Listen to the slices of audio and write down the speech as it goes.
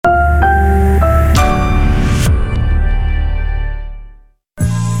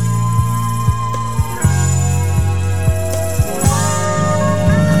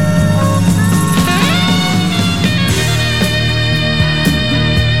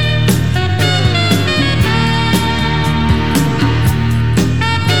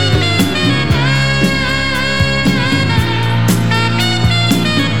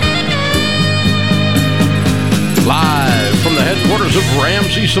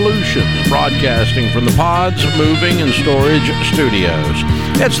Solutions, broadcasting from the Pods Moving and Storage Studios.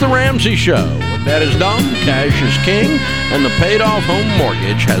 It's The Ramsey Show. When debt is done, cash is king, and the paid-off home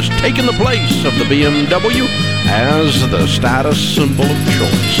mortgage has taken the place of the BMW as the status symbol of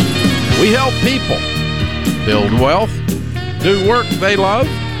choice. We help people build wealth, do work they love,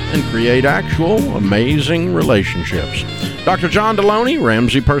 and create actual amazing relationships. Dr. John Deloney,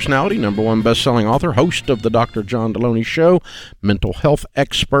 Ramsey personality, #1 best-selling author, host of the Dr. John Deloney Show, mental health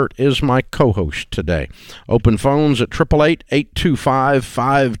expert, is my co-host today. Open phones at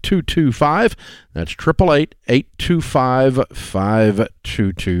 888-825-5225. That's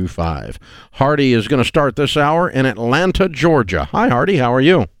 888-825-5225. Hardy is going to start this hour in Atlanta, Georgia. Hi, Hardy. How are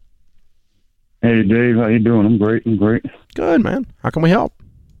you? Hey, Dave. How you doing? I'm great. Good, man. How can we help?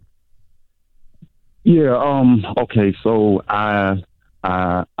 Yeah. Okay. So I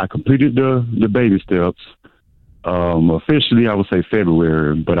completed the baby steps. Officially, I would say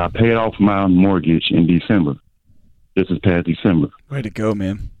February, but I paid off my mortgage in December. This is past December. Way to go,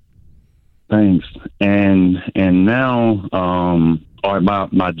 man. Thanks. And now,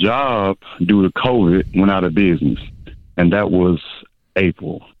 my job due to COVID went out of business, and that was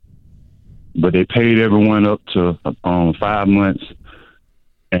April. But they paid everyone up to 5 months.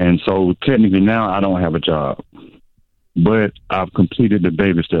 And so technically now I don't have a job, but I've completed the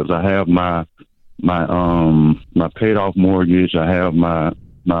baby steps. I have my paid off mortgage. I have my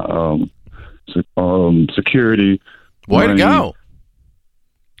security. Way to go!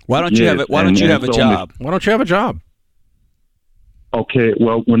 Why don't you have a job? Why don't you have a job? Okay,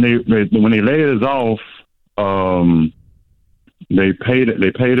 well when they laid us off, they paid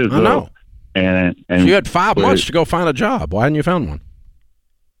us up. And so you had 5 months to go find a job. Why hadn't you found one?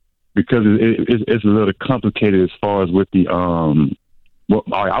 Because it's a little complicated as far as with the I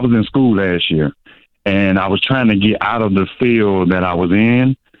was in school last year, and I was trying to get out of the field that I was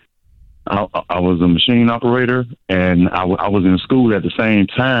in. I was a machine operator, and I was in school at the same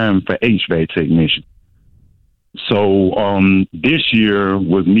time for HVAC technician. So this year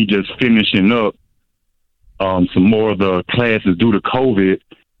was me just finishing up some more of the classes due to COVID.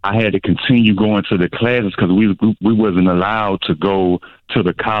 I had to continue going to the classes because we wasn't allowed to go to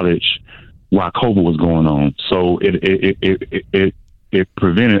the college while COVID was going on. So it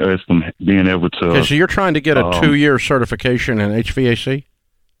prevented us from being able to. Okay, so you're trying to get a 2-year certification in HVAC?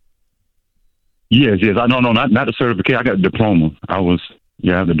 Yes. No, not the certification. I got a diploma. I have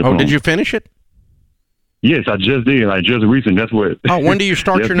the diploma. Oh, did you finish it? Yes, I just did. I just recently. That's what. Oh, when do you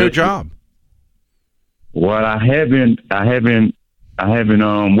start your new job? Well, I haven't. Well,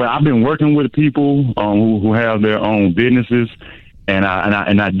 I've been working with people who have their own businesses, and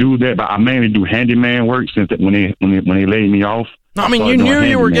I do that, but I mainly do handyman work since when they laid me off. No, I mean, you knew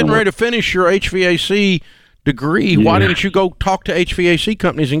you were getting ready to finish your HVAC degree. Yeah. Why didn't you go talk to HVAC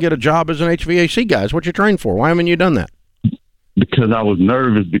companies and get a job as an HVAC guy? That's what you trained for. Why haven't you done that? Because I was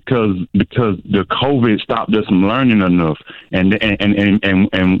nervous because the COVID stopped us from learning enough, and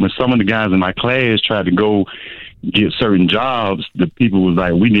when some of the guys in my class tried to go get certain jobs, the people was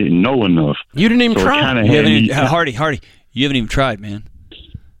like, we didn't know enough. You didn't even try. Hardy, you haven't even tried, man.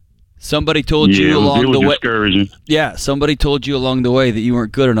 Somebody told you along the way. Discouraging. Yeah, somebody told you along the way that you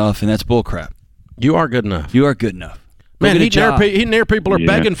weren't good enough, and that's bullcrap. You are good enough. You are good enough. Man, near people are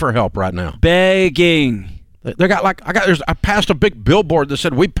begging for help right now. Begging. They got I passed a big billboard that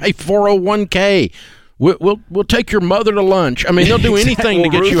said we pay 401k. We'll take your mother to lunch. I mean, they'll do anything to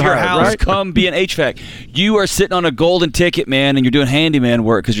get you hired, house, right? Come be an HVAC. You are sitting on a golden ticket, man, and you're doing handyman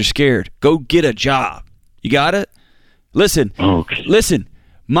work because you're scared. Go get a job. You got it? Listen. Okay. Listen.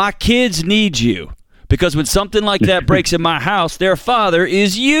 My kids need you because when something like that breaks in my house, their father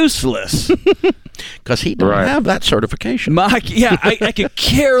is useless. Because he doesn't have that certification. I could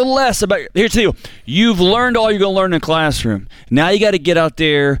care less about. Here's the deal. You've learned all you're going to learn in the classroom. Now you got to get out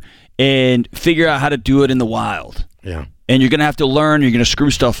there and figure out how to do it in the wild. Yeah. And you're going to have to learn. You're going to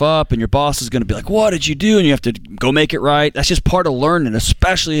screw stuff up, and your boss is going to be like, what did you do? And you have to go make it right. That's just part of learning,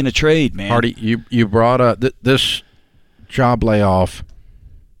 especially in a trade, man. Hardy, you brought up this job layoff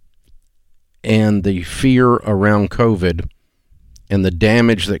and the fear around COVID and the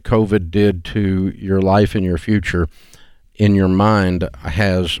damage that COVID did to your life and your future in your mind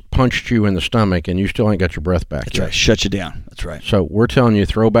has punched you in the stomach, and you still ain't got your breath back. That's right. Shut you down. That's right. So we're telling you,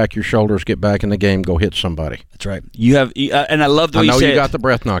 throw back your shoulders, get back in the game, go hit somebody. That's right. You have, and I love the way you said. I know you got the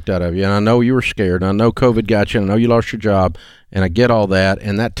breath knocked out of you, and I know you were scared, and I know COVID got you, and I know you lost your job, and I get all that,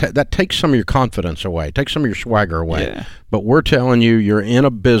 and that takes some of your confidence away, takes some of your swagger away. Yeah. But we're telling you, you're in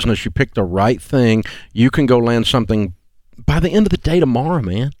a business, you picked the right thing, you can go land something by the end of the day tomorrow,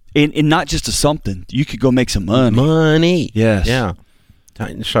 man. And not just a something. You could go make some money. Money. Yes. Yeah.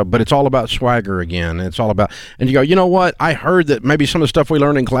 So, but it's all about swagger again. It's all about, and you go, you know what? I heard that maybe some of the stuff we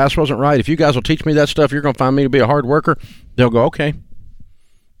learned in class wasn't right. If you guys will teach me that stuff, you're going to find me to be a hard worker. They'll go, okay.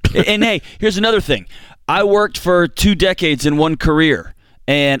 And hey, here's another thing. I worked for 2 decades in one career,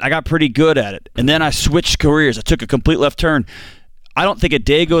 and I got pretty good at it. And then I switched careers. I took a complete left turn. I don't think a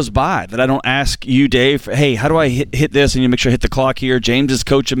day goes by that I don't ask you, Dave, hey, how do I hit this? And you make sure I hit the clock here. James is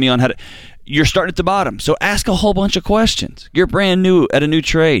coaching me on how to. You're starting at the bottom, so ask a whole bunch of questions. You're brand new at a new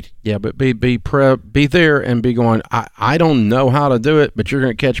trade. Yeah, but be there and be going, I don't know how to do it, but you're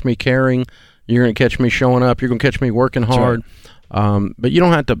going to catch me caring. You're going to catch me showing up. You're going to catch me working hard. Right. But you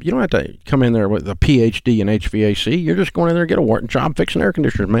don't have to come in there with a PhD in HVAC. You're just going in there and get a job fixing air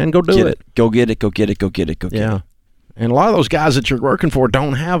conditioners, man. Go do it. Go get it. Yeah. And a lot of those guys that you're working for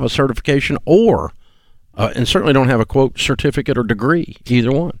don't have a certification or and certainly don't have a, quote, certificate or degree,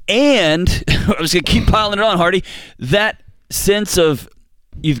 either one. And I was going to keep piling it on, Hardy. That sense of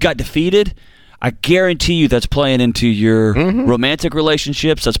you've got defeated, I guarantee you that's playing into your romantic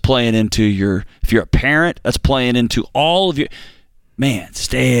relationships. That's playing into if you're a parent, that's playing into all of your, man,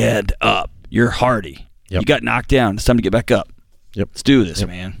 stand up. You're Hardy. Yep. You got knocked down. It's time to get back up. Yep. Let's do this,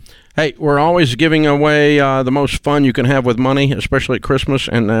 man. Hey, we're always giving away the most fun you can have with money, especially at Christmas,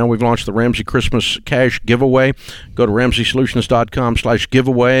 and now we've launched the Ramsey Christmas Cash Giveaway. Go to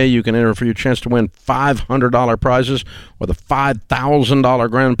RamseySolutions.com/giveaway. You can enter for your chance to win $500 prizes or the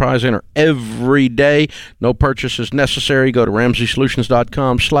 $5,000 grand prize. Enter every day. No purchase is necessary. Go to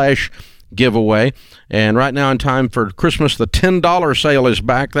RamseySolutions.com/giveaway. And right now in time for Christmas, the $10 sale is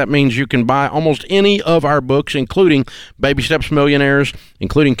back. That means you can buy almost any of our books, including Baby Steps Millionaires,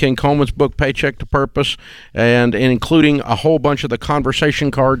 including King Coleman's book, Paycheck to Purpose, and including a whole bunch of the conversation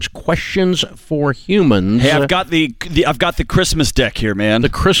cards, Questions for Humans. Hey, I've got the Christmas deck here, man. The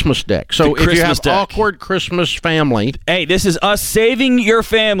Christmas deck. So if you have awkward Christmas family. Hey, this is us saving your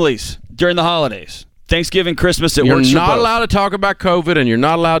families during the holidays. Thanksgiving, Christmas, it works for both. You're not allowed to talk about COVID, and you're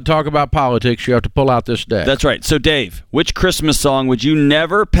not allowed to talk about politics. You have to pull out this deck. That's right. So, Dave, which Christmas song would you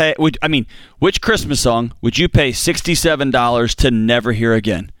never pay? Which Christmas song would you pay $67 to never hear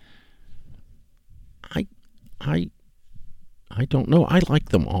again? I don't know. I like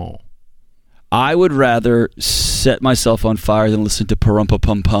them all. I would rather set myself on fire than listen to Parumpa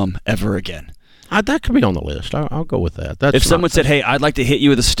Pum Pum ever again. That could be on the list. I'll go with that. If someone said, hey, I'd like to hit you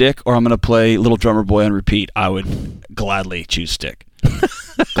with a stick or I'm going to play Little Drummer Boy on repeat, I would gladly choose stick.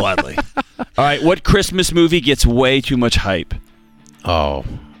 Gladly. All right, what Christmas movie gets way too much hype? Oh.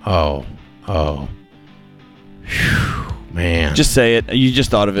 Whew, man. Just say it. You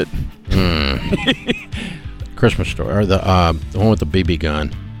just thought of it. Christmas Story, or the one with the BB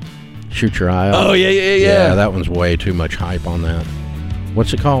gun. Shoot your eye out. Oh, yeah. Yeah, that one's way too much hype on that.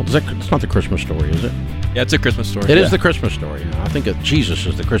 What's it called? It's not the Christmas Story, is it? Yeah, it's a Christmas story. It is the Christmas Story. I think Jesus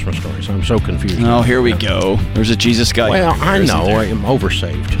is the Christmas Story, so I'm so confused. Oh, here we go. There's a Jesus guy. Well, I know. I'm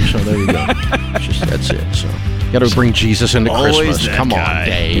oversaved, so there you go. That's it. So, got to bring Jesus into Christmas. Come on,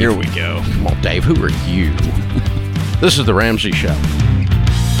 Dave. Here we go. Come on, Dave. Who are you? This is The Ramsey Show.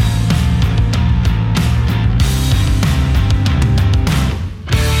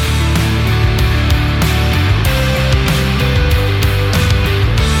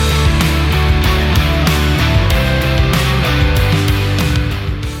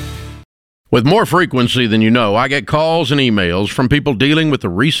 With more frequency than you know, I get calls and emails from people dealing with the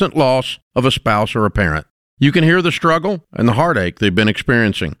recent loss of a spouse or a parent. You can hear the struggle and the heartache they've been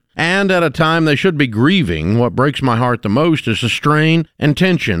experiencing. And at a time they should be grieving, what breaks my heart the most is the strain and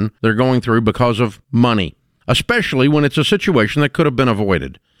tension they're going through because of money, especially when it's a situation that could have been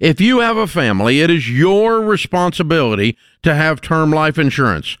avoided. If you have a family, it is your responsibility to have term life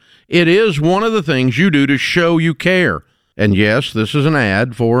insurance. It is one of the things you do to show you care. And yes, this is an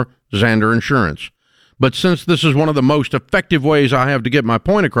ad for Zander Insurance. But since this is one of the most effective ways I have to get my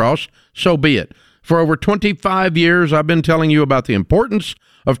point across, so be it. For over 25 years, I've been telling you about the importance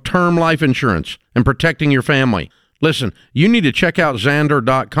of term life insurance and protecting your family. Listen, you need to check out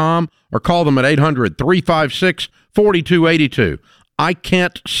Zander.com or call them at 800-356-4282. I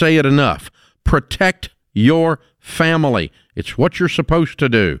can't say it enough. Protect your family. It's what you're supposed to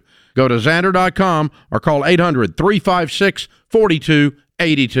do. Go to Zander.com or call 800-356-4282.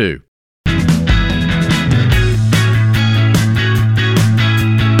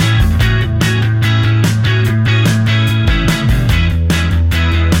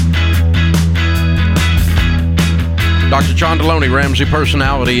 Dr. John Deloney, Ramsey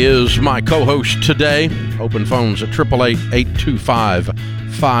Personality, is my co-host today. Open phones at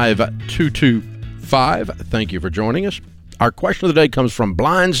 888-825-5225. Thank you for joining us. Our question of the day comes from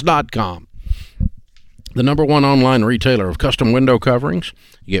Blinds.com. the number one online retailer of custom window coverings.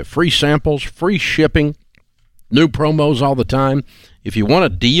 You get free samples, free shipping, new promos all the time. If you want a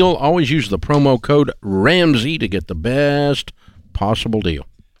deal, always use the promo code Ramsey to get the best possible deal.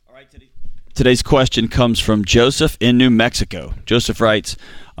 All right, today's question comes from Joseph in New Mexico. Joseph writes,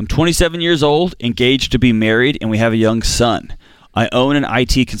 I'm 27 years old, engaged to be married, and we have a young son. I own an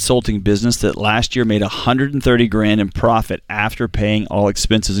IT consulting business that last year made $130,000 in profit after paying all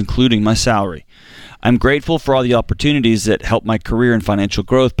expenses, including my salary. I'm grateful for all the opportunities that help my career and financial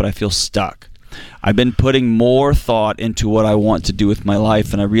growth, but I feel stuck. I've been putting more thought into what I want to do with my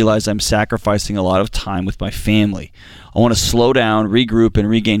life, and I realize I'm sacrificing a lot of time with my family. I want to slow down, regroup, and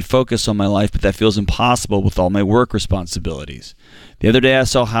regain focus on my life, but that feels impossible with all my work responsibilities. The other day I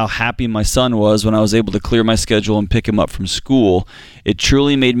saw how happy my son was when I was able to clear my schedule and pick him up from school. It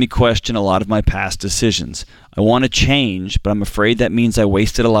truly made me question a lot of my past decisions. I want to change, but I'm afraid that means I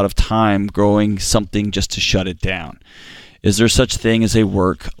wasted a lot of time growing something just to shut it down. Is there such thing as a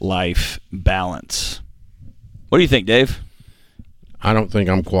work-life balance? What do you think, Dave? I don't think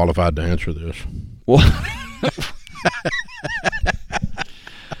I'm qualified to answer this. Well,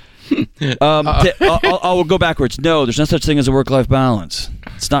 I'll go backwards. No, there's no such thing as a work-life balance.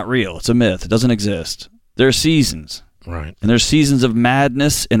 It's not real. It's a myth. It doesn't exist. There are seasons. Right. And there's seasons of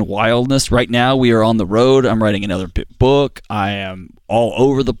madness and wildness. Right now, we are on the road. I'm writing another book. I am all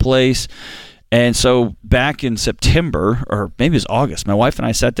over the place. And so back in September, or maybe it was August, my wife and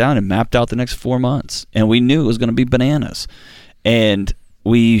I sat down and mapped out the next 4 months. And we knew it was going to be bananas. And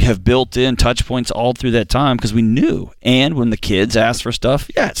we have built in touch points all through that time because we knew. And when the kids ask for stuff,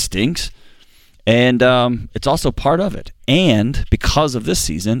 yeah, it stinks. And it's also part of it. And because of this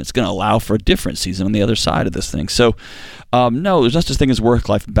season, it's going to allow for a different season on the other side of this thing. So, no, there's no such thing as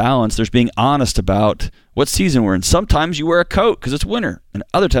work-life balance. There's being honest about what season we're in. Sometimes you wear a coat because it's winter, and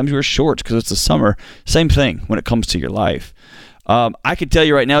other times you wear shorts because it's the summer. Same thing when it comes to your life. I can tell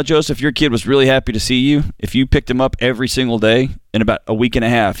you right now, Joseph, your kid was really happy to see you. If you picked him up every single day, in about a week and a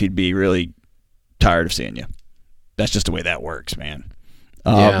half, he'd be really tired of seeing you. That's just the way that works, man.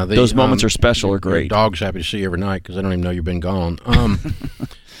 Those moments are special or great. Your dog's happy to see you every night because they don't even know you've been gone.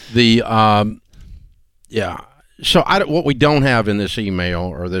 So what we don't have in this email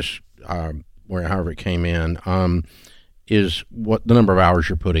or this however it came in is what the number of hours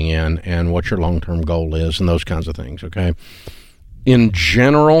you're putting in and what your long-term goal is and those kinds of things. Okay. In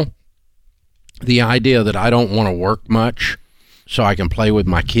general, the idea that I don't want to work much so I can play with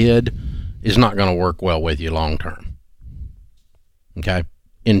my kid is not going to work well with you long-term. Okay,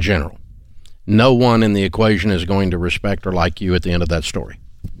 in general. No one in the equation is going to respect or like you at the end of that story.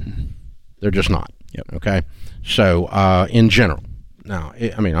 They're just not. Yep. Okay, so in general. Now,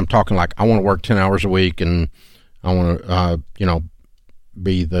 I mean, I'm talking like I want to work 10 hours a week and I want to,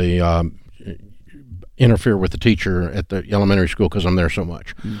 be the interfere with the teacher at the elementary school because I'm there so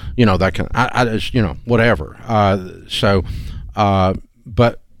much. That can, I just, whatever.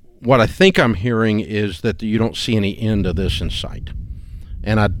 But what I think I'm hearing is that you don't see any end of this in sight.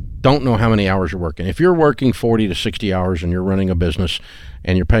 And I don't know how many hours you're working. If you're working 40 to 60 hours and you're running a business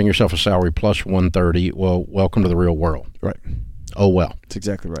and you're paying yourself a salary plus 130, well, welcome to the real world. Right. Oh, well. That's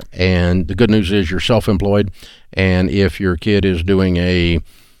exactly right. And the good news is you're self-employed. And if your kid is doing a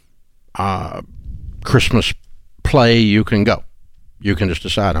Christmas play, you can go. You can just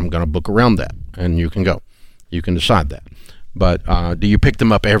decide, I'm going to book around that, and you can go. You can decide that. But do you pick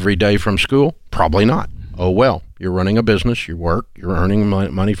them up every day from school? Probably not. Oh, well, you're running a business, you work, you're earning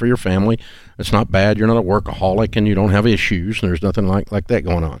money for your family. It's not bad. You're not a workaholic and you don't have issues. There's nothing like that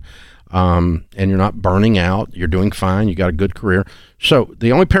going on. And you're not burning out. You're doing fine. You got a good career. So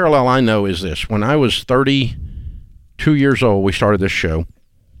the only parallel I know is this. When I was 32 years old, we started this show.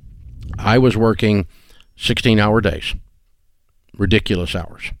 I was working 16-hour days, ridiculous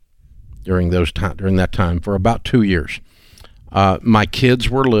hours during that time for about 2 years. My kids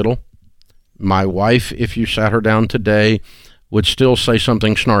were little. My wife, if you sat her down today, would still say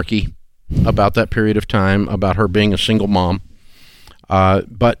something snarky about that period of time, about her being a single mom.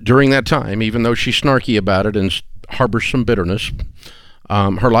 But during that time, even though she's snarky about it and harbors some bitterness,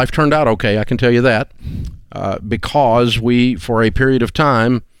 her life turned out okay, I can tell you that, because we, for a period of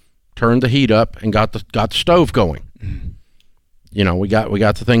time, turned the heat up and got the stove going. We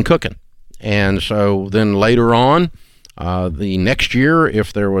got the thing cooking. And so then later on, the next year,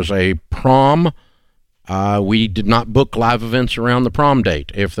 if there was a prom, we did not book live events around the prom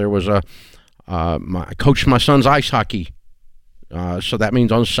date. If there was I coached my son's ice hockey, so that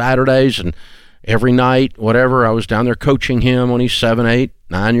means on Saturdays and every night, whatever, I was down there coaching him when he's 7, 8,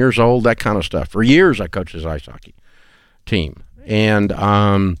 9 years old, that kind of stuff. For years, I coached his ice hockey team. And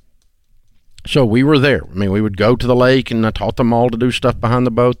So we were there. I mean, we would go to the lake, and I taught them all to do stuff behind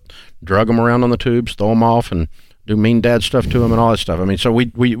the boat, drug them around on the tubes, throw them off, and do mean dad stuff to them and all that stuff. I mean, so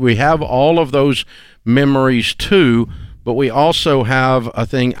we have all of those memories too, but we also have a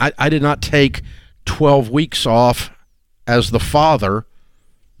thing. I did not take 12 weeks off as the father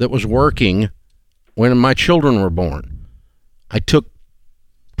that was working when my children were born. I took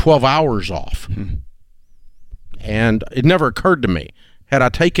 12 hours off. And it never occurred to me. Had I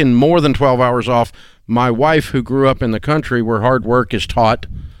taken more than 12 hours off, my wife, who grew up in the country where hard work is taught,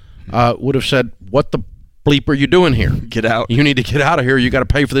 would have said, what the bleep are you doing here? Get out. You need to get out of here. You got to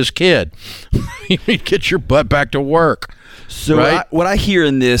pay for this kid. You need to get your butt back to work. So right? what I hear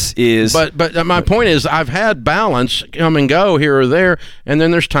in this is... But my point is, I've had balance come and go here or there, and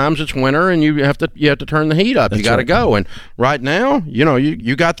then there's times it's winter and you have to turn the heat up. You got to go. And right now,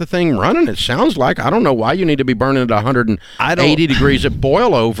 you got the thing running. It sounds like, I don't know why you need to be burning at 180 degrees at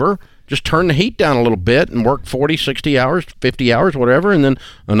boil over. Just turn the heat down a little bit and work 40, 60 hours, 50 hours, whatever, and then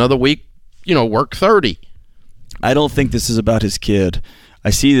another week, work 30. I don't think this is about his kid.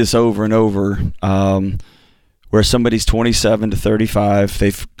 I see this over and over. Where somebody's 27 to 35,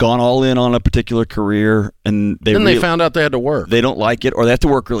 they've gone all in on a particular career, and they found out they had to work. They don't like it, or they have to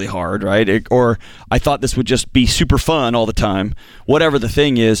work really hard, right? Or I thought this would just be super fun all the time, whatever the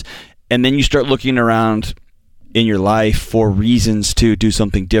thing is, and then you start looking around in your life for reasons to do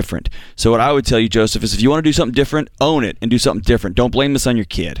something different. So what I would tell you, Joseph, is if you want to do something different, own it and do something different. Don't blame this on your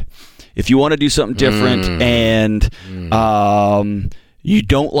kid. If you want to do something different and you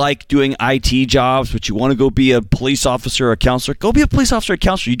don't like doing IT jobs, but you want to go be a police officer or a counselor, go be a police officer or a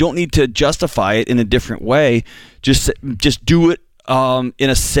counselor. You don't need to justify it in a different way. Just do it in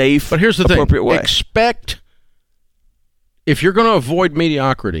a safe, but here's the appropriate thing. way. If you're going to avoid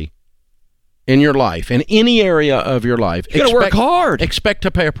mediocrity in your life, in any area of your life, you got to work hard. Expect to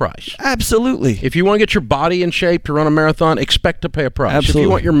pay a price. Absolutely. If you want to get your body in shape to run a marathon, expect to pay a price. Absolutely. If you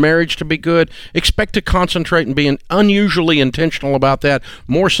want your marriage to be good, expect to concentrate and be unusually intentional about that,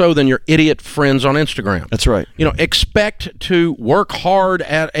 more so than your idiot friends on Instagram. That's right. Expect to work hard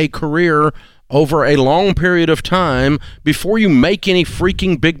at a career over a long period of time before you make any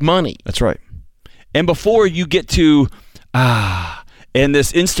freaking big money. That's right. And before you get to, in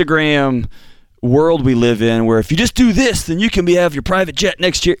this Instagram world we live in, where if you just do this, then you can have your private jet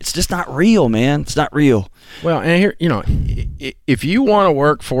next year. It's just not real, man. It's not real. Well, and here, if you want to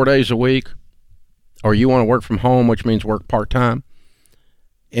work 4 days a week, or you want to work from home, which means work part-time,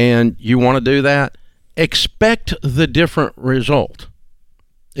 and you want to do that, expect the different result.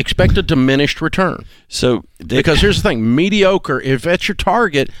 Expect a diminished return. Because here's the thing, mediocre, if that's your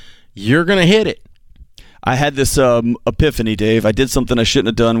target, you're going to hit it. I had this epiphany, Dave. I did something I shouldn't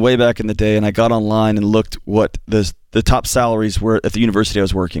have done way back in the day, and I got online and looked what the top salaries were at the university I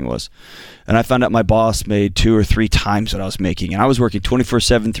was working was. And I found out my boss made 2 or 3 times what I was making. And I was working 24/7,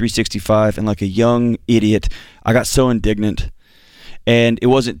 365, and like a young idiot, I got so indignant. And it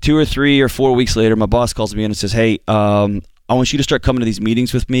wasn't 2 or 3 or 4 weeks later, my boss calls me in and says, hey, I want you to start coming to these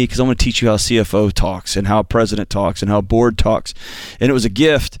meetings with me because I'm going to teach you how a CFO talks and how a president talks and how a board talks. And it was a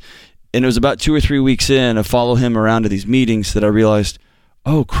gift. And it was about 2 or 3 weeks in of follow him around to these meetings that I realized,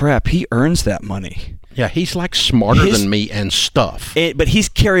 oh, crap, he earns that money. Yeah, he's like smarter than me and stuff. But he's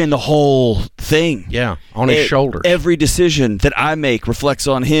carrying the whole thing. Yeah, on his shoulders. Every decision that I make reflects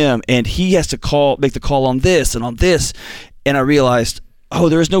on him, and he has to make the call on this and on this. And I realized, oh,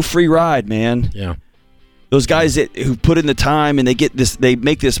 there is no free ride, man. Yeah. Those guys who put in the time and they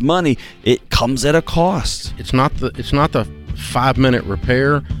make this money, it comes at a cost. It's not the 5-minute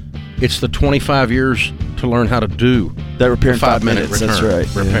repair. It's the 25 years to learn how to do that repair in 5 minutes. That's right.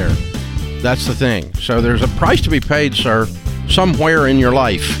 Repair. Yeah. That's the thing. So there's a price to be paid, sir, somewhere in your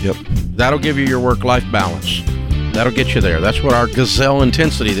life. Yep. That'll give you your work-life balance. That'll get you there. That's what our gazelle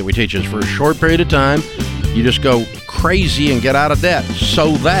intensity that we teach is. For a short period of time, you just go crazy and get out of debt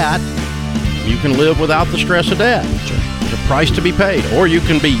so that you can live without the stress of debt. There's a price to be paid. Or you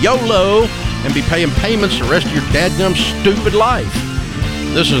can be YOLO and be paying payments the rest of your dadgum stupid life.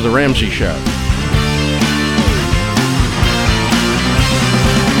 This is The Ramsey Show.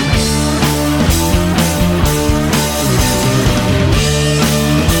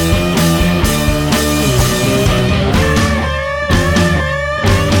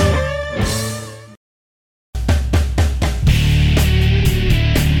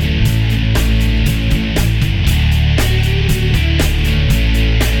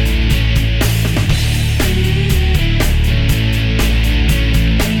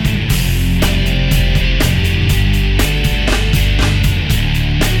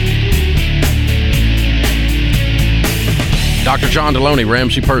 Dr. John Deloney,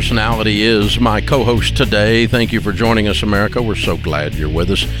 Ramsey Personality, is my co-host today. Thank you for joining us, America. We're so glad you're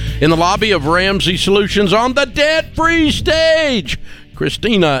with us. In the lobby of Ramsey Solutions on the debt-free stage,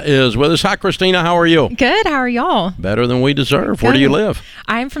 Christina is with us. Hi, Christina. How are you? Good. How are y'all? Better than we deserve. Good. Where do you live?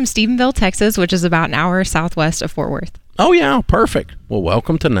 I'm from Stephenville, Texas, which is about an hour southwest of Fort Worth. Oh, yeah. Perfect. Well,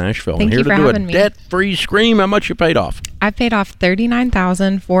 welcome to Nashville. Thank I'm here you to for do a having me. debt-free scream. How much you paid off? I've paid off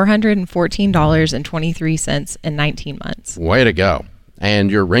 $39,414.23 in 19 months. Way to go.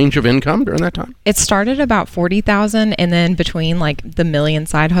 And your range of income during that time? It started about $40,000, and then between like the million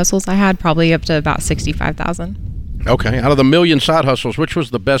side hustles I had, probably up to about $65,000. Okay. Out of the million side hustles, which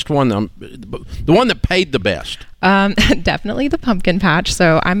was the best one? The one that paid the best? Definitely the pumpkin patch.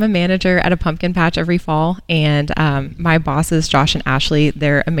 So I'm a manager at a pumpkin patch every fall, and my bosses, Josh and Ashley,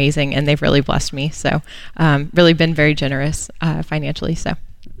 they're amazing, and they've really blessed me. So really been very generous financially. So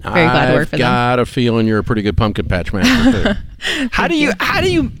very glad to work for them. I've got a feeling you're a pretty good pumpkin patch master, too. How do you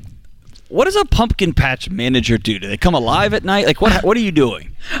what does a pumpkin patch manager do? Do they come alive at night? Like, what are you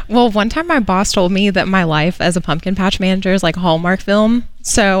doing? Well, one time my boss told me that my life as a pumpkin patch manager is like a Hallmark film.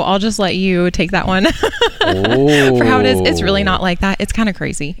 So I'll just let you take that one for how it is. It's really not like that. It's kind of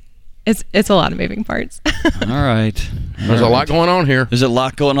crazy. It's a lot of moving parts. All right. There's a lot going on here. There's a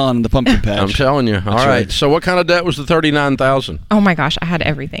lot going on in the pumpkin patch. I'm telling you. All right. So what kind of debt was the $39,000? Oh my gosh, I had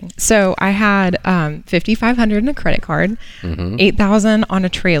everything. So I had $5,500 in a credit card, $8,000 on a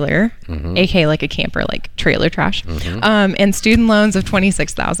trailer, aka like a camper, like trailer trash, and student loans of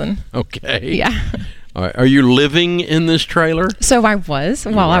 $26,000. Okay. Yeah. All right. Are you living in this trailer? So I was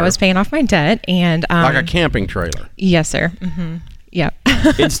while I was paying off my debt, and Like a camping trailer? Yes, sir. Yep.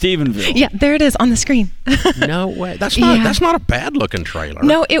 In Stephenville. Yeah, there it is on the screen. No way. That's not a bad looking trailer.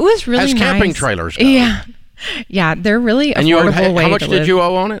 No, it was really As nice. camping trailers go. Yeah. Yeah, they're really And affordable way how much to did live. you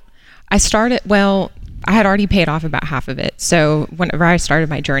owe on it? I had already paid off about half of it. So whenever I started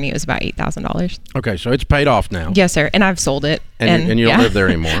my journey, it was about $8,000. Okay, so it's paid off now. Yes, sir. And I've sold it. And you don't live there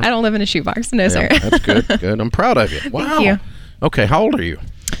anymore. I don't live in a shoebox. No, sir. That's good. Good. I'm proud of you. Wow. Thank you. Okay, how old are you?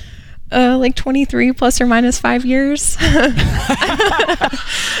 Like 23 plus or minus 5 years.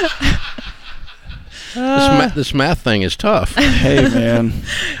 This math thing is tough. Hey, man.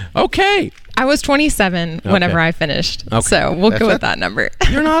 Okay. I was 27 whenever I finished. Okay. So we'll go with that number.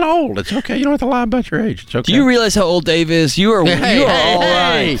 You're not old. It's okay. You don't have to lie about your age. It's okay. Do you realize how old Dave is? You are all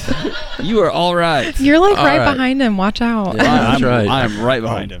right. You are all right. You're like All right right. behind him. Watch out. Yeah, that's right. I'm right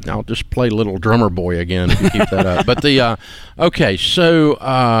behind him. I'll just play Little Drummer Boy again if you keep that up. But okay, so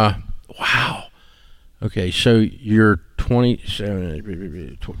wow. Okay, so you're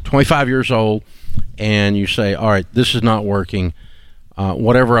 25 years old, and you say, all right, this is not working.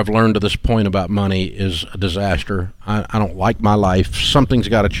 Whatever I've learned to this point about money is a disaster. I don't like my life. Something's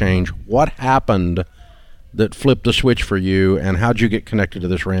got to change. What happened that flipped the switch for you, and how'd you get connected to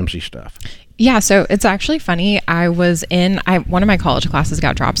this Ramsey stuff? Yeah, so it's actually funny. I was one of my college classes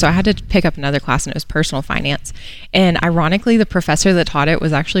got dropped, so I had to pick up another class, and it was personal finance. And ironically, the professor that taught it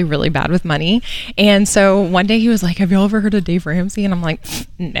was actually really bad with money. And so one day he was like, have you all ever heard of Dave Ramsey? And I'm like,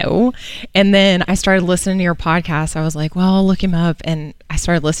 no. And then I started listening to your podcast. I was like, well, I'll look him up. And I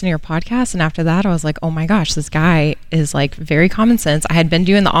started listening to your podcast. And after that, I was like, oh my gosh, this guy is like very common sense. I had been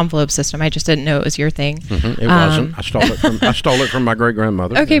doing the envelope system. I just didn't know it was your thing. It wasn't. I stole it from my great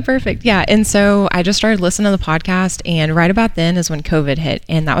grandmother. Okay, perfect. Yeah. And so I just started listening to the podcast, and right about then is when COVID hit.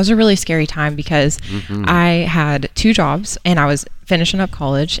 And that was a really scary time because I had 2 jobs and I was finishing up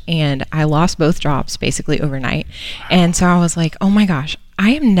college, and I lost both jobs basically overnight. And so I was like, oh my gosh,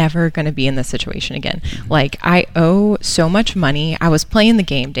 I am never going to be in this situation again. Like, I owe so much money. I was playing the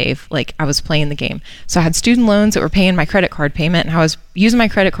game, Dave. Like, I was playing the game. So I had student loans that were paying my credit card payment, and I was using my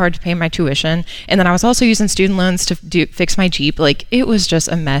credit card to pay my tuition. And then I was also using student loans to fix my Jeep. Like, it was just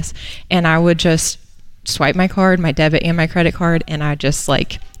a mess. And I would just swipe my card, my debit and my credit card, and I just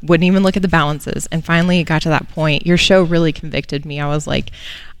like wouldn't even look at the balances. And finally it got to that point. Your show really convicted me. I was like,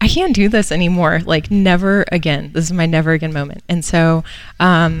 I can't do this anymore. Like, never again. This is my never again moment. And so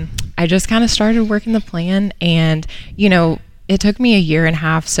I just kind of started working the plan, and it took me 1.5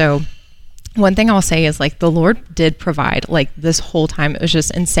 years. So one thing I'll say is, like, the Lord did provide, like, this whole time. It was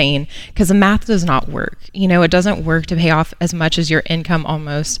just insane because the math does not work. It doesn't work to pay off as much as your income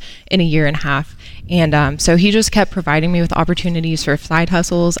almost in 1.5 years. And so he just kept providing me with opportunities for side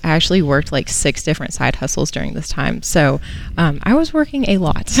hustles. I actually worked like 6 different side hustles during this time. So I was working a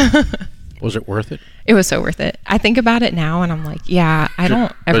lot. Was it worth it? It was so worth it. I think about it now and I'm like, yeah, I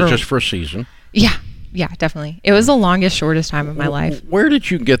don't ever. But just for a season. Yeah, definitely. It was the longest, shortest time of my life. Where did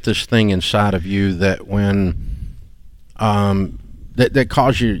you get this thing inside of you that when that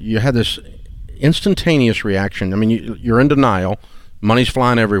caused you had this instantaneous reaction. I mean, you're in denial. Money's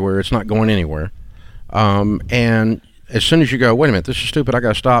flying everywhere. It's not going anywhere. And as soon as you go, wait a minute, this is stupid, I got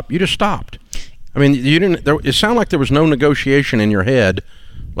to stop, you just stopped. I mean, you didn't. It sounded like there was no negotiation in your head,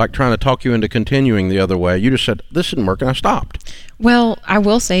 like trying to talk you into continuing the other way. You just said, this isn't working, I stopped. Well, I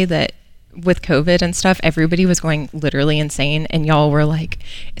will say that with COVID and stuff, everybody was going literally insane, and y'all were like,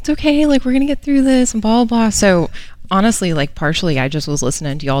 it's okay, like, we're going to get through this, and blah, blah, blah. So honestly, like, partially I just was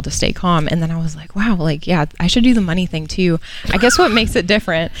listening to y'all to stay calm, and then I was like, wow, like, yeah, I should do the money thing too. I guess what makes it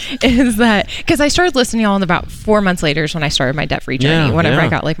different is that, because I started listening to y'all in about 4 months later is when I started my debt-free journey, whenever I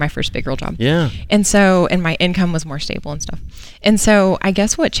got like my first big girl job. Yeah. And so, and my income was more stable and stuff. And so I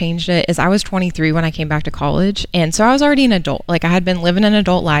guess what changed it is I was 23 when I came back to college, and so I was already an adult. Like, I had been living an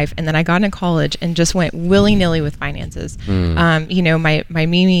adult life, and then I got into college and just went willy-nilly with finances. You know, my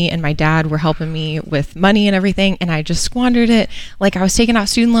Mimi and my dad were helping me with money and everything, and I just squandered it. Like, I was taking out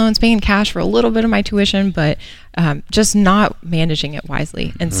student loans, paying cash for a little bit of my tuition, but just not managing it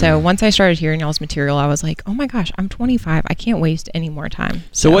wisely. And so once I started hearing y'all's material, I was like, oh my gosh, I'm 25. I can't waste any more time.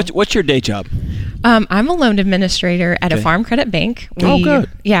 So what's your day job? I'm a loan administrator at a farm credit bank. Good.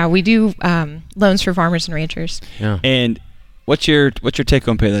 Yeah, we do loans for farmers and ranchers. Yeah. And what's your take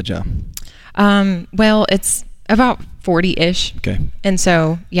home pay of that job? Well, it's about 40-ish. Okay. And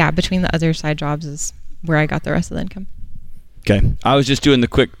so, yeah, between the other side jobs is where I got the rest of the income. Okay. I was just doing the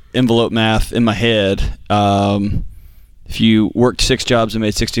quick envelope math in my head. If you worked 6 jobs and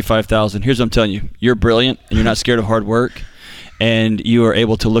made $65,000, here's what I'm telling you. You're brilliant, and you're not scared of hard work, and you are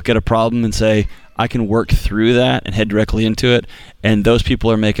able to look at a problem and say, I can work through that and head directly into it. And those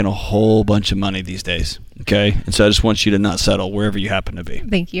people are making a whole bunch of money these days. Okay. And so I just want you to not settle wherever you happen to be.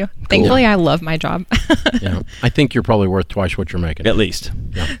 Thank you. Cool. Thankfully, I love my job. Yeah. I think you're probably worth twice what you're making. At least.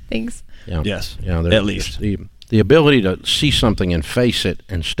 Yeah. Thanks. Yeah. Yes. Yeah. At least. The ability to see something and face it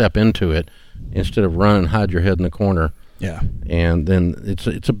and step into it instead of run and hide your head in the corner. Yeah. And then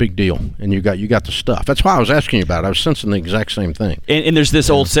it's a big deal, and you got the stuff. That's why I was asking you about it. I was sensing the exact same thing. And there's this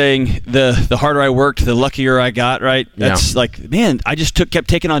old saying: the harder I worked, the luckier I got. Right? That's like, man, I just kept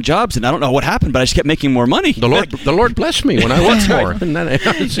taking on jobs, and I don't know what happened, but I just kept making more money. The Lord blessed me when I worked more. And then,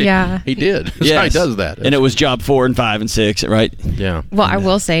 yeah, He did. That's how He does that. And it was job 4 and 5 and 6, right? Yeah. Well, I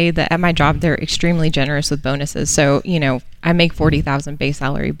will say that at my job, they're extremely generous with bonuses. So, you know, I make $40,000 base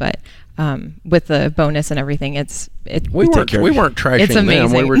salary, but with the bonus and everything, we weren't trashing it's amazing.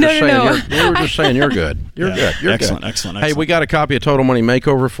 them. We were just saying you're good. You're good. You're excellent. Hey, we got a copy of Total Money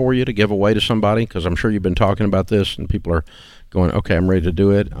Makeover for you to give away to somebody, because I'm sure you've been talking about this and people are going, okay, I'm ready to do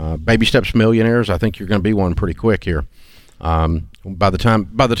it. Baby Steps Millionaires. I think you're going to be one pretty quick here. By the time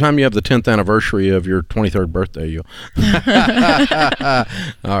you have the 10th anniversary of your 23rd birthday, you'll.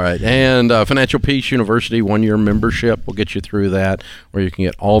 All right, and Financial Peace University 1-year membership will get you through that, where you can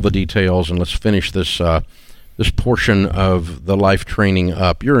get all the details. And let's finish this portion of the life training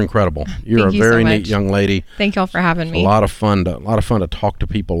up. You're incredible. You're a very neat young lady. Thank y'all for having me. A lot of fun to talk to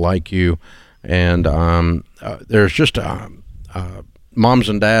people like you, and there's just moms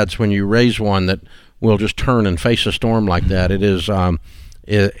and dads, when you raise one that will just turn and face a storm like that, it is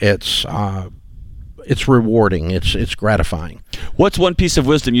it's rewarding. It's gratifying. What's one piece of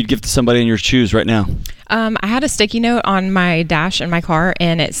wisdom you'd give to somebody in your shoes right now? I had a sticky note on my dash in my car,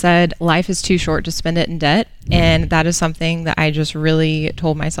 and it said, life is too short to spend it in debt. And that is something that I just really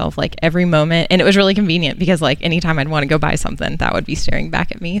told myself, like, every moment. And it was really convenient, because like anytime I'd want to go buy something, that would be staring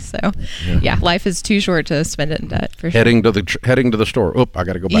back at me. So yeah, life is too short to spend it in debt, for sure. Heading to the store. Oop, I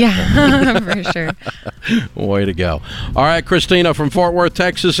got to go back. Yeah, for sure. Way to go. All right, Christina from Fort Worth,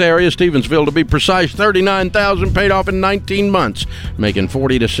 Texas area, Stevensville to be precise, $39,000 paid off in 19 months, making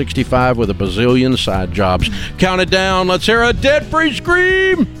 40 to 65 with a bazillion side jobs. Count it down. Let's hear a debt-free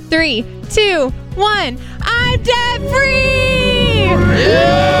scream. 3, 2, 1. I'm debt-free!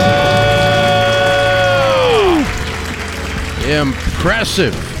 Yeah!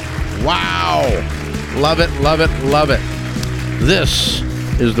 Impressive. Wow. Love it, love it, love it. This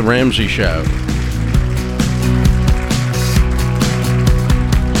is The Ramsey Show.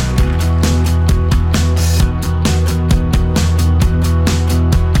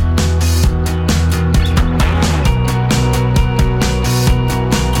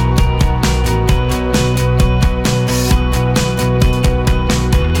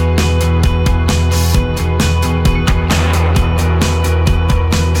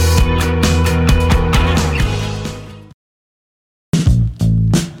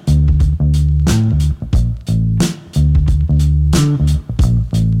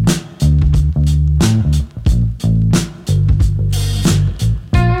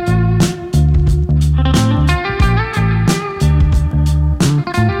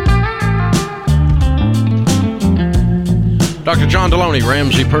 Dr. John Deloney,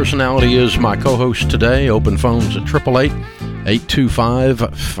 Ramsey Personality, is my co-host today. Open phones at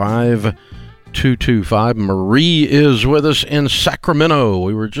 888-825-5225. Marie is with us in Sacramento.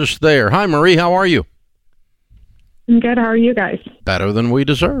 We were just there. Hi, Marie. How are you? I'm good. How are you guys? Better than we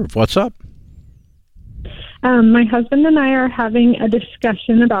deserve. What's up? My husband and I are having a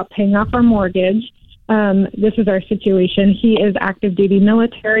discussion about paying off our mortgage. This is our situation. He is active duty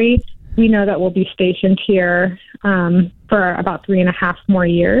military. We know that we'll be stationed here for about 3.5 more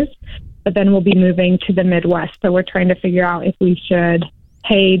years, but then we'll be moving to the Midwest. So we're trying to figure out if we should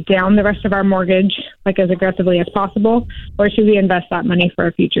pay down the rest of our mortgage like as aggressively as possible, or should we invest that money for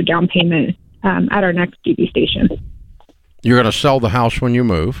a future down payment at our next duty station. You're going to sell the house when you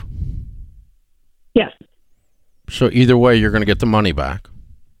move. Yes. So either way, you're going to get the money back.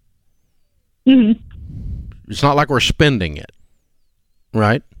 Mm-hmm. It's not like we're spending it,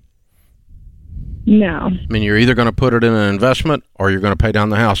 right? No. I mean, you're either going to put it in an investment or you're going to pay down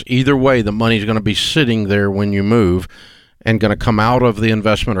the house. Either way, the money's going to be sitting there when you move and going to come out of the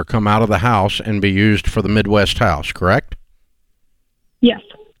investment or come out of the house and be used for the Midwest house, correct? Yes.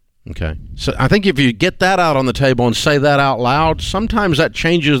 Okay. So I think if you get that out on the table and say that out loud, sometimes that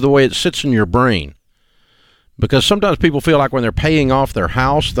changes the way it sits in your brain. Because sometimes people feel like when they're paying off their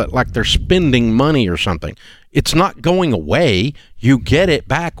house that like they're spending money or something. It's not going away. You get it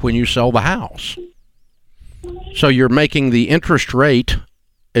back when you sell the house. So you're making the interest rate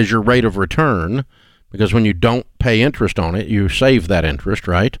as your rate of return, because when you don't pay interest on it, you save that interest,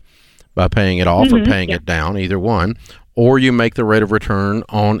 right? By paying it off or paying it down, either one. Or you make the rate of return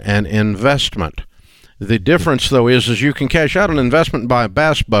on an investment. The difference, though, is you can cash out an investment and buy a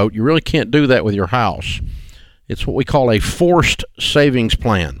bass boat. You really can't do that with your house. It's what we call a forced savings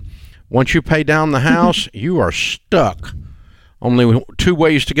plan. Once you pay down the house, you are stuck. Only 2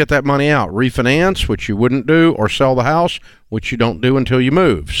 ways to get that money out: refinance, which you wouldn't do, or sell the house, which you don't do until you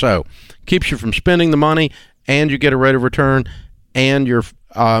move. So keeps you from spending the money, and you get a rate of return, and you're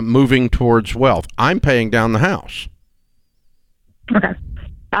moving towards wealth. I'm paying down the house. Okay.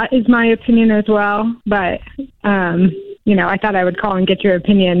 That is my opinion as well, but, I thought I would call and get your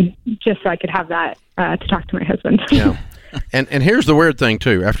opinion just so I could have that to talk to my husband. Yeah. And here's the weird thing,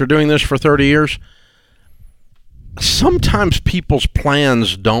 too. After doing this for 30 years, sometimes people's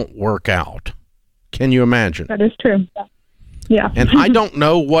plans don't work out. Can you imagine? That is true. Yeah. And I don't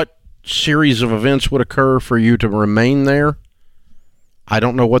know what series of events would occur for you to remain there. I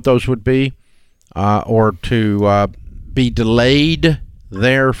don't know what those would be, or to be delayed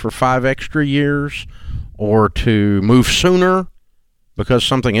there for 5 extra years, or to move sooner because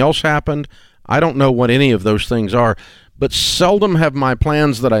something else happened. I don't know what any of those things are, but seldom have my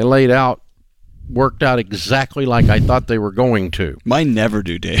plans that I laid out worked out exactly like I thought they were going to. Mine never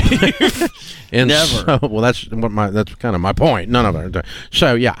do, Dave. And never. So, that's kind of my point. None of it.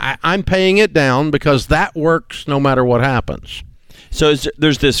 So yeah, I'm paying it down because that works no matter what happens. So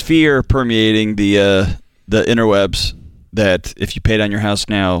there's this fear permeating the interwebs that if you pay down your house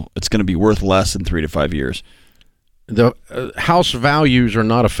now, it's going to be worth less in 3 to 5 years. The house values are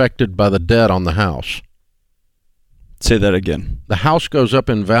not affected by the debt on the house. Say that again. The house goes up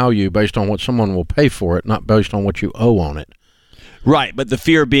in value based on what someone will pay for it, not based on what you owe on it. Right, but the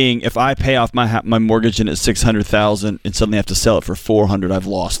fear being, if I pay off my mortgage and it's $600,000 and suddenly have to sell it for $400,000, I've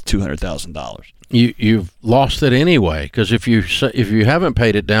lost $200,000. You've lost it anyway, because if you haven't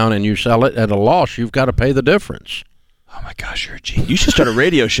paid it down and you sell it at a loss, you've got to pay the difference. Oh my gosh, you're a genius. You should start a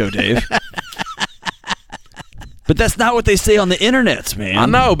radio show, Dave. But that's not what they say on the internets, man. I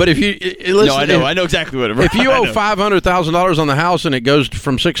know, but if you listen, no, I know exactly what it is. If you owe $500,000 on the house and it goes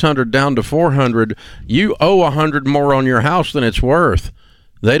from $600 down to $400, you owe $100 more on your house than it's worth.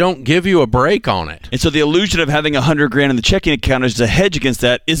 They don't give you a break on it. And so the illusion of having $100,000 in the checking account as a hedge against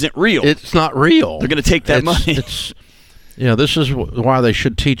that isn't real. It's not real. They're going to take that money. This is why they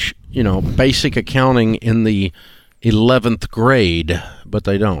should teach, basic accounting in the 11th grade, but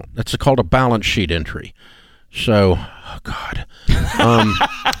they don't. That's called a balance sheet entry. So, oh God,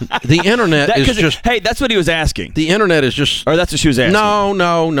 the internet is just. Hey, that's what he was asking. The internet is just. Or that's what she was asking.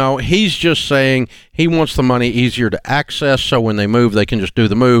 No. He's just saying he wants the money easier to access, so when they move, they can just do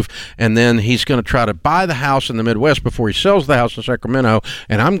the move, and then he's going to try to buy the house in the Midwest before he sells the house in Sacramento,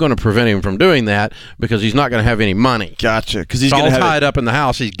 and I'm going to prevent him from doing that because he's not going to have any money. Gotcha. Because he's all tied up in the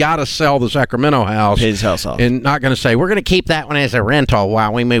house. He's got to sell the Sacramento house. Pay his house off. And not going to say, we're going to keep that one as a rental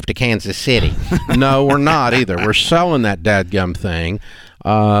while we move to Kansas City. No, we're not either. We're selling that dadgum thing.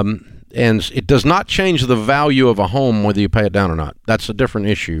 it does not change the value of a home whether you pay it down or not. That's a different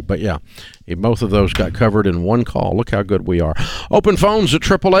issue. But yeah, both of those got covered in one call. Look how good we are. Open phones at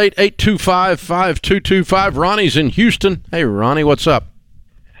 888-825-5225. Ronnie's in Houston. Hey, Ronnie, what's up?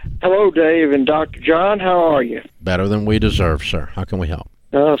 Hello, Dave and Dr. John. How are you? Better than we deserve, sir. How can we help?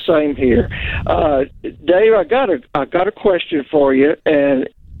 Same here. Dave, I got a question for you, and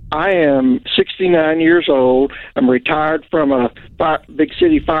I am 69 years old. I'm retired from a big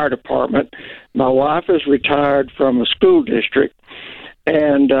city fire department. My wife is retired from a school district,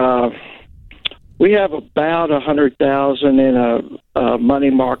 and we have about $100,000 in a money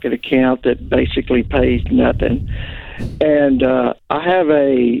market account that basically pays nothing. And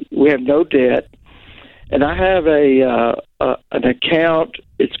we have no debt, and I have an account.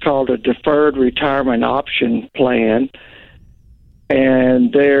 It's called a deferred retirement option plan.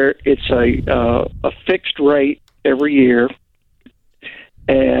 And it's a fixed rate every year,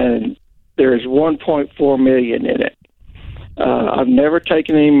 and there's $1.4 million in it. I've never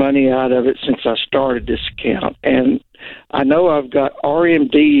taken any money out of it since I started this account, and I know I've got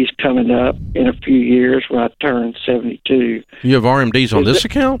RMDs coming up in a few years when I turn 72. You have RMDs on this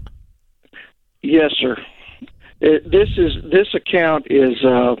account? Yes, sir. This account is.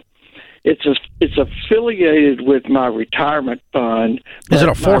 It's affiliated with my retirement fund. Is it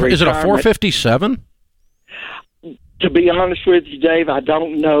a 457? To be honest with you, Dave, I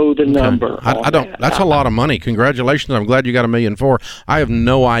don't know the number. I don't. That's a lot of money. Congratulations! I'm glad you got $1.4 million. I have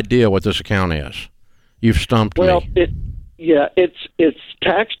no idea what this account is. You've stumped me. Well, it's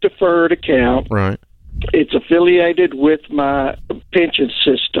tax deferred account. Right. It's affiliated with my pension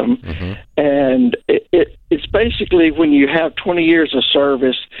system, and it's basically when you have 20 years of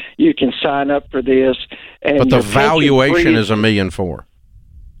service, you can sign up for this. And but the valuation is $1.4 million.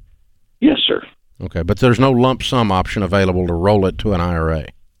 Yes, sir. Okay, but there's no lump sum option available to roll it to an IRA.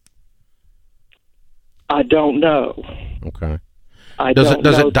 I don't know. Okay.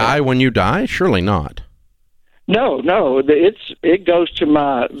 Does it die when you die? Surely not. No, it goes to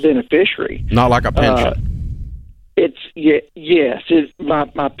my beneficiary. Not like a pension. Yes.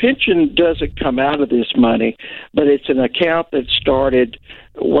 My pension doesn't come out of this money, but it's an account that started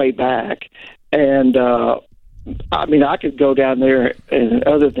way back, and I could go down there and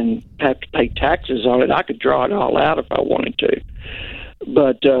other than have to pay taxes on it, I could draw it all out if I wanted to.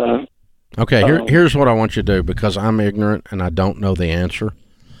 But okay, here's what I want you to do, because I'm ignorant and I don't know the answer.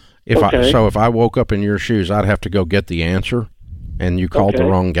 If I woke up in your shoes, I'd have to go get the answer, and you called the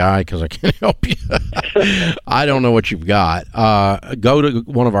wrong guy because I can't help you. I don't know what you've got. Go to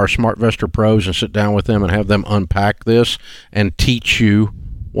one of our SmartVestor pros and sit down with them and have them unpack this and teach you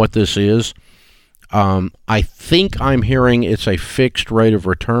what this is. I think I'm hearing it's a fixed rate of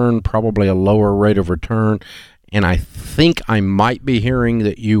return, probably a lower rate of return, and I think I might be hearing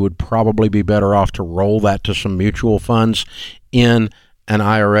that you would probably be better off to roll that to some mutual funds in an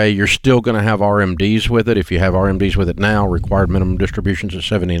IRA. You're still going to have RMDs with it. If you have RMDs with it now, required minimum distributions at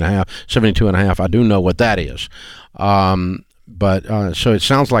 72.5. I do know what that is. But so it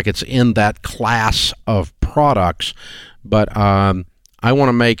sounds like it's in that class of products. But I want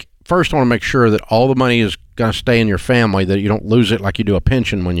to make sure that all the money is going to stay in your family, that you don't lose it like you do a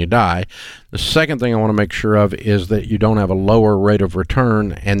pension when you die. The second thing I want to make sure of is that you don't have a lower rate of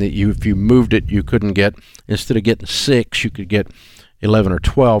return, and that if you moved it, you couldn't get, instead of getting 6, you could get 11 or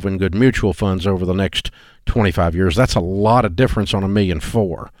 12 in good mutual funds over the next 25 years. That's a lot of difference on $1.4 million.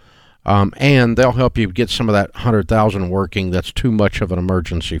 And they'll help you get some of that $100,000 working. That's too much of an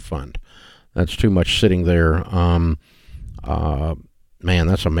emergency fund. That's too much sitting there. Man,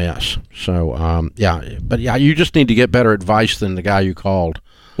 that's a mess. So, you just need to get better advice than the guy you called.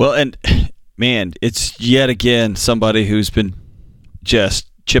 Well, and man, it's yet again somebody who's been just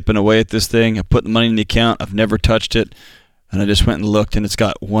chipping away at this thing. I put the money in the account. I've never touched it. And I just went and looked, and it's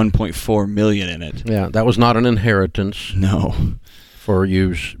got $1.4 million in it. Yeah, that was not an inheritance. No, for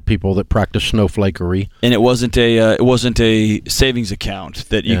you people that practice snowflakery. And it wasn't a savings account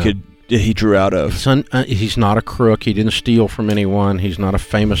that he drew out of. He's not a crook. He didn't steal from anyone. He's not a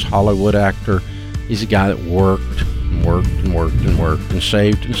famous Hollywood actor. He's a guy that worked and worked and worked and worked and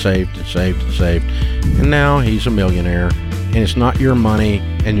saved and saved and saved and saved, and now he's a millionaire. And it's not your money,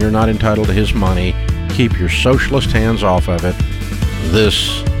 and you're not entitled to his money. Keep your socialist hands off of it.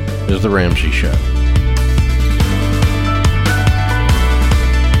 This is The Ramsey Show.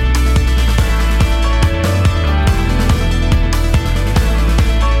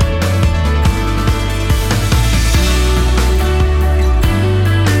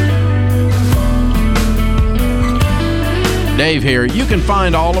 Dave here. You can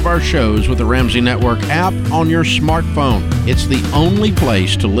find all of our shows with the Ramsey Network app on your smartphone. It's the only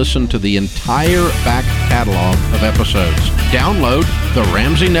place to listen to the entire back catalog of episodes. Download the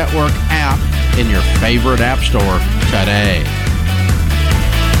Ramsey Network app in your favorite app store today.